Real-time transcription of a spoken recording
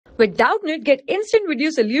With Doubtnut, get instant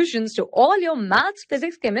video solutions to all your maths,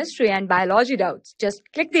 physics, chemistry, and biology doubts. Just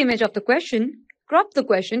click the image of the question, crop the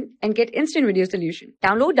question, and get instant video solution.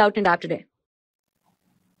 Download Doubtnut app today.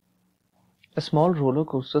 A small roller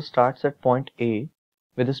coaster starts at point A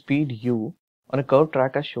with a speed u on a curved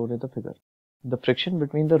track as shown in the figure. The friction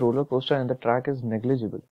between the roller coaster and the track is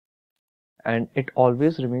negligible, and it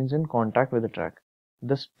always remains in contact with the track.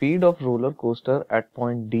 The speed of roller coaster at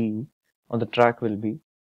point D on the track will be,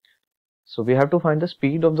 so we have to find the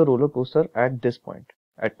speed of the roller coaster at this point,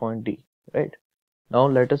 at point D, right? Now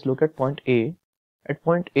let us look at point A. At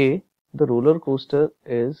point A, the roller coaster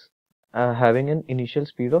is having an initial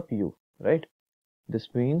speed of u, right? This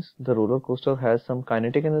means the roller coaster has some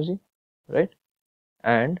kinetic energy, right?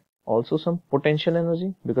 And also some potential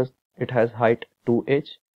energy because it has height 2h.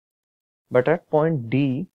 But at point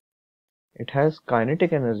D, it has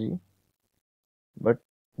kinetic energy, but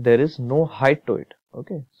there is no height to it.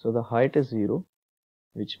 Okay, so the height is 0,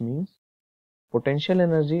 which means potential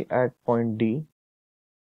energy at point D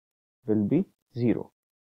will be 0.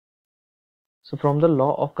 So from the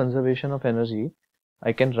law of conservation of energy,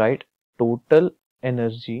 I can write total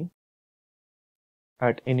energy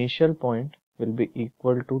at initial point will be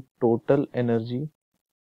equal to total energy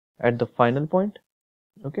at the final point,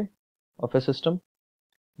 okay, of a system.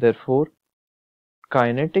 Therefore,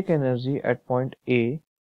 kinetic energy at point A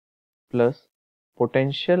plus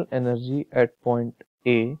potential energy at point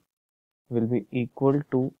A will be equal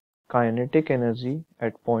to kinetic energy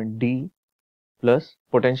at point D plus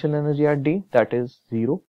potential energy at D, that is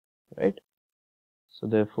 0, right? So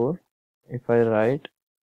therefore, if I write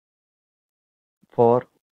for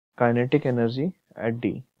kinetic energy at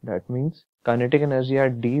D, that means kinetic energy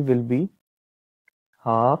at D will be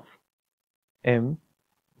half m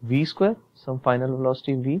v square, some final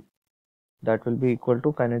velocity v, that will be equal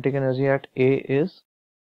to kinetic energy at A is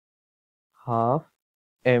half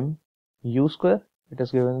m u square, it is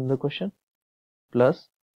given in the question, plus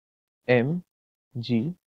m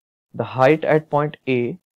g. The height at point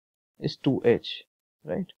A is 2h,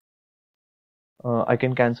 right? I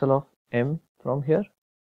can cancel off m from here,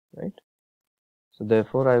 right? So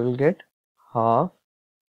therefore I will get half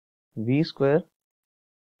v square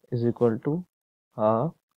is equal to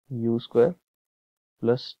half u square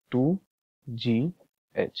plus 2gh.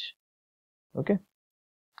 Okay,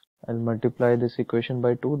 I'll multiply this equation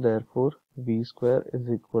by 2. Therefore v square is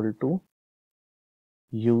equal to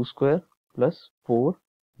u square plus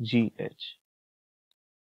 4gh.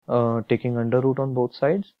 Taking under root on both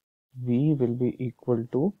sides, v will be equal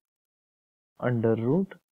to under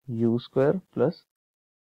root u square plus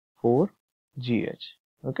 4gh.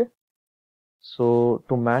 Okay, so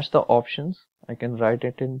to match the options, I can write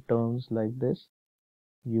it in terms like this: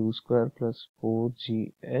 u square plus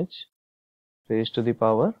 4gh raised to the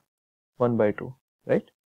power 1 by 2,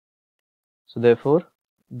 right? So therefore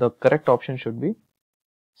the correct option should be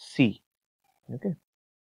C. Okay.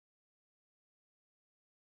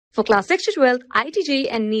 For class 6 to 12, IIT JEE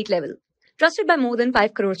and NEET level. Trusted by more than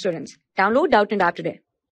 5 crore students. Download Doubtnut app today.